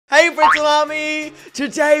Hey Pretzel Army!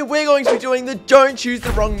 Today we're going to be doing the Don't Choose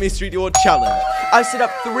the Wrong Mystery Door Challenge. I've set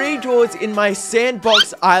up 3 doors in my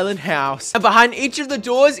sandbox island house, and behind each of the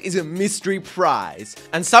doors is a mystery prize.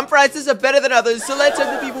 And some prizes are better than others, so let's hope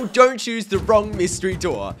that people don't choose the wrong mystery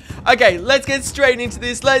door. Okay, let's get straight into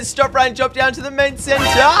this. Let's stop right and drop down to the main center.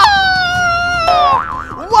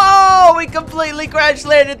 Whoa! We completely crash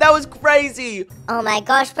landed. That was crazy. Oh my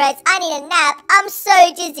gosh, Pretz, I need a nap. I'm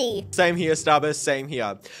so dizzy. Same here, Starburst. Same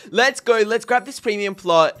here. Let's go. Let's grab this premium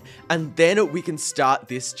plot, and then we can start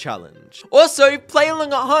this challenge. Also, play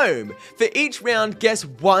along at home. For each round, guess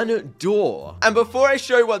one door. And before I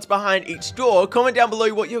show what's behind each door, comment down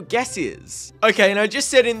below what your guess is. Okay, and I just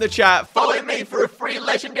said in the chat, follow me for a free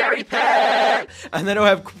legendary pet. And then I'll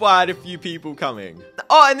have quite a few people coming.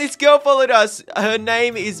 Oh, and this girl followed us. Her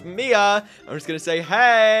name is Mia. I'm just gonna say,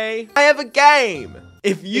 hey, I have a game.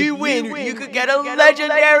 If you win, you could get a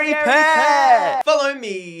legendary pet. Follow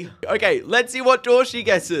me. Okay, let's see what door she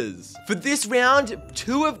guesses. For this round,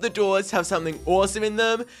 2 of the doors have something awesome in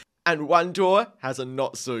them, and 1 door has a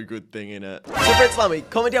not so good thing in it. So Pretzel Army,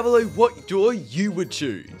 comment down below what door you would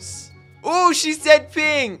choose. Oh, she said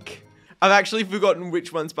pink. I've actually forgotten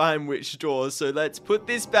which one's behind which door, so let's put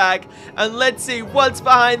this back and let's see what's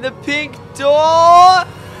behind the pink door.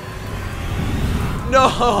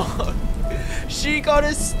 No. She got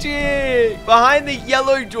a stick. Behind the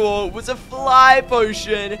yellow door was a fly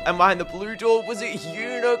potion, and behind the blue door was a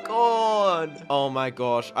unicorn. Oh my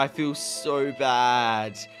gosh, I feel so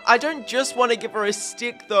bad. I don't just want to give her a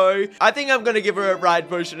stick though. I think I'm gonna give her a ride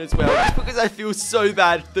potion as well, just because I feel so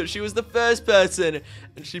bad that she was the first person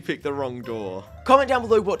and she picked the wrong door. Comment down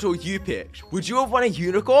below what door you picked. Would you have won a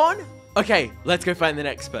unicorn? Okay, let's go find the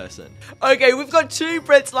next person. Okay, we've got 2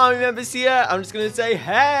 Pretzel Army members here. I'm just gonna say,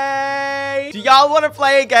 hey! Do y'all want to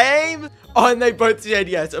play a game? Oh, and they both said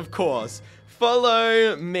yes, of course.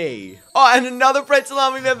 Follow me. Oh, and another Pretzel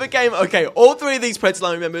Army member came. Okay, all 3 of these Pretzel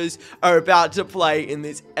Army members are about to play in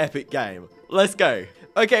this epic game. Let's go.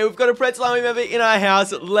 Okay, we've got a Pretzel Army member in our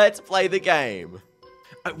house. Let's play the game.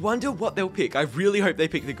 I wonder what they'll pick. I really hope they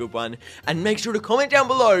pick the good one. And make sure to comment down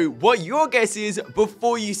below what your guess is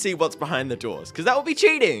before you see what's behind the doors, because that will be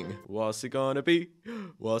cheating. What's it gonna be?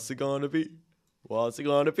 What's it gonna be? What's it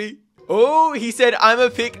gonna be? Oh, he said I'm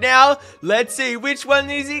a pick now. Let's see, which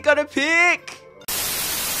one is he gonna pick?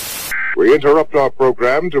 We interrupt our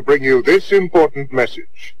program to bring you this important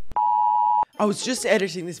message. I was just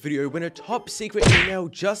editing this video when a top secret email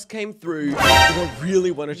just came through that I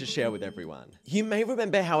really wanted to share with everyone. You may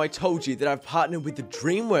remember how I told you that I've partnered with the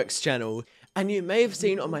DreamWorks channel, and you may have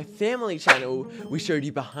seen on my family channel, we showed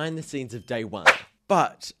you behind the scenes of day 1.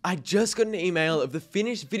 But I just got an email of the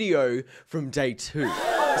finished video from day 2.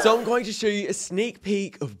 So I'm going to show you a sneak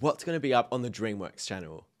peek of what's going to be up on the DreamWorks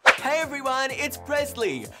channel. Hey everyone, it's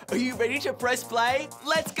Prezley. Are you ready to press play?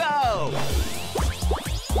 Let's go!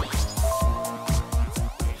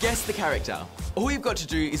 Guess the character. All you've got to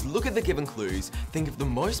do is look at the given clues, think of the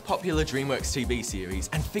most popular DreamWorks TV series,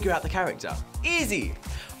 and figure out the character. Easy!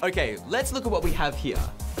 Okay, let's look at what we have here.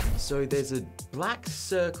 So there's a black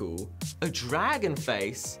circle, a dragon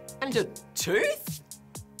face, and a tooth?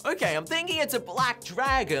 Okay, I'm thinking it's a black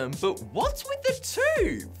dragon, but what's with the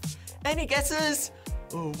tooth? Any guesses?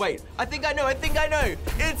 Oh, wait, I think I know.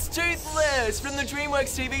 It's Toothless from the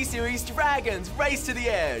DreamWorks TV series Dragons Race to the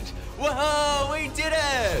Edge. Whoa, we did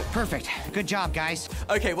it! Perfect. Good job, guys.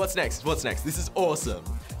 Okay, what's next? This is awesome.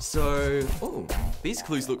 So, oh, these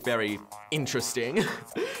clues look very interesting.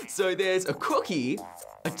 So there's a cookie,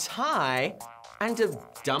 a tie, and a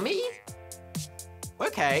dummy?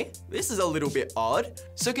 Okay, this is a little bit odd.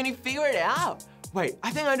 So can you figure it out? Wait,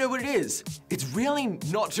 I think I know what it is. It's really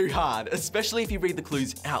not too hard, especially if you read the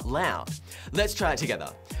clues out loud. Let's try it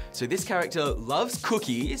together. So this character loves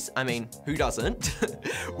cookies, I mean, who doesn't?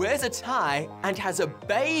 Wears a tie and has a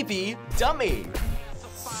baby dummy.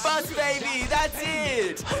 Boss Baby, that's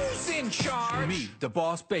it! Who's in charge? Me, the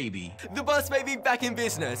Boss Baby. The Boss Baby back in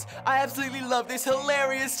business. I absolutely love this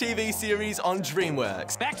hilarious TV series on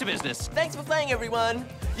DreamWorks. Back to business. Thanks for playing, everyone.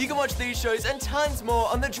 You can watch these shows and tons more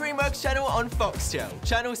on the DreamWorks channel on Foxtel,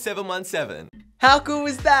 channel 717. How cool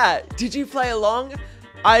was that? Did you play along?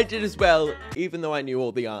 I did as well, even though I knew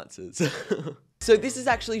all the answers. So this is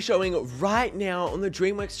actually showing right now on the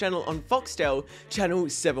DreamWorks channel on Foxtel, channel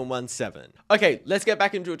 717. Okay, let's get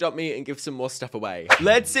back into Adopt Me and give some more stuff away.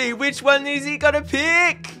 Let's see, which one is he gonna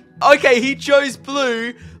pick? Okay, he chose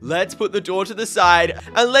blue. Let's put the door to the side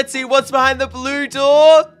and let's see what's behind the blue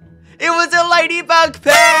door. It was a ladybug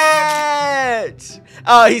pet!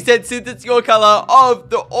 He said since it's your color of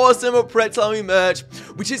the awesome Pretzel Army merch,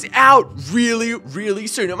 which is out really, really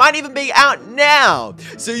soon. It might even be out now.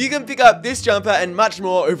 So you can pick up this jumper and much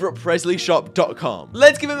more over at PrezleyShop.com.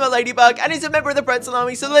 Let's give him a ladybug, and he's a member of the Pretzel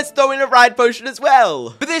Army, so let's throw in a ride potion as well.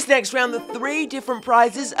 For this next round, the 3 different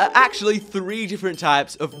prizes are actually 3 different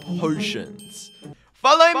types of potions.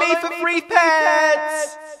 Follow me for free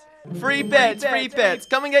pets! Free pets.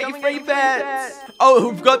 Come and get your free pets.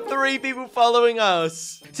 Oh, we've got 3 people following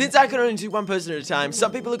us. Since I can only do 1 person at a time,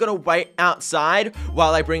 some people are gonna wait outside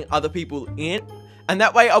while I bring other people in. And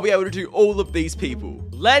that way I'll be able to do all of these people.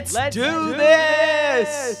 Let's do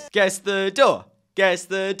this. Guess the door. Guess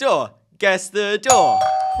the door. Guess the door.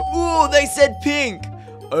 Ooh, they said pink.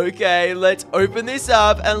 Okay, let's open this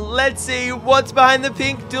up and let's see what's behind the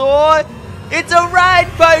pink door. It's a ride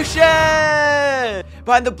potion!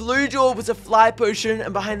 Behind the blue door was a fly potion,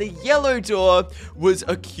 and behind the yellow door was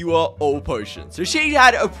a cure all potion. So she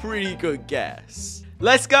had a pretty good guess.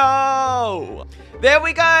 Let's go! There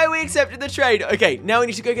we go, we accepted the trade. Okay, now we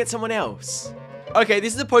need to go get someone else. Okay,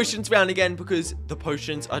 this is the potions round again because the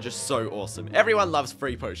potions are just so awesome. Everyone loves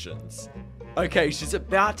free potions. Okay, she's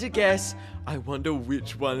about to guess. I wonder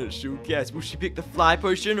which one she'll guess. Will she pick the fly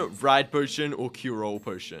potion, ride potion, or cure all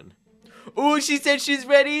potion? Ooh, she said she's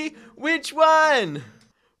ready. Which one?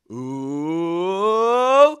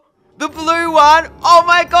 Ooh, the blue one. Oh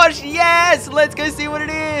my gosh, yes. Let's go see what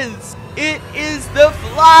it is. It is the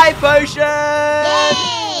fly potion.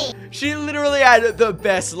 Yay! She literally had the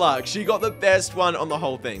best luck. She got the best one on the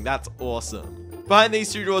whole thing. That's awesome. Behind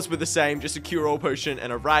these 2 doors were the same, just a cure all potion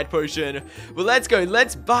and a ride potion. Well, let's go.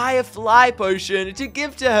 Let's buy a fly potion to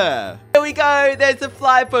give to her. There we go. There's the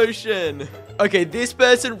fly potion. Okay, this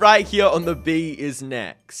person right here on the B is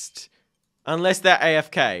next. Unless they're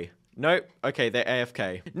AFK. Nope. Okay, they're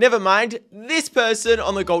AFK. Never mind. This person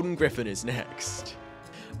on the golden griffin is next.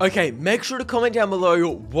 Okay, make sure to comment down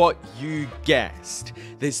below what you guessed.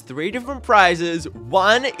 There's 3 different prizes.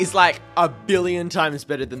 One is like a billion times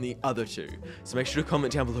better than the other 2. So make sure to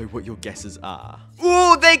comment down below what your guesses are.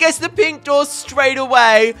 Ooh, they guessed the pink door straight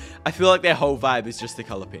away. I feel like their whole vibe is just the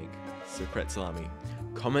color pink. So Pretzel Army,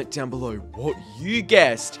 comment down below what you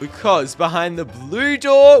guessed, because behind the blue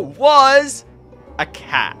door was a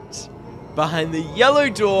cat. Behind the yellow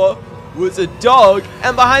door was a dog,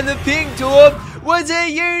 and behind the pink door was a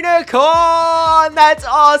unicorn. That's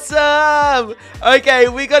awesome. Okay,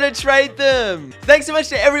 we gotta trade them. Thanks so much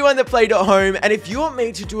to everyone that played at home, and if you want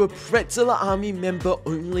me to do a Pretzel Army member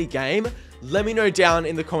only game, let me know down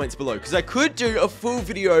in the comments below, because I could do a full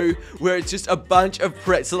video where it's just a bunch of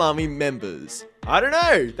Pretzel Army members. I don't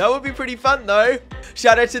know. That would be pretty fun though.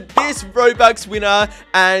 Shout out to this Robux winner,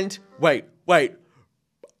 and wait.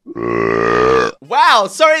 Wow,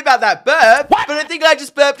 sorry about that burp, but I think I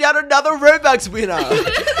just burped out another Robux winner.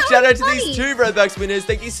 Shout out to these 2 Robux winners.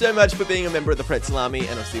 Thank you so much for being a member of the Pretzel Army,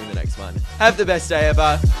 and I'll see you in the next one. Have the best day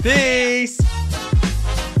ever. Peace.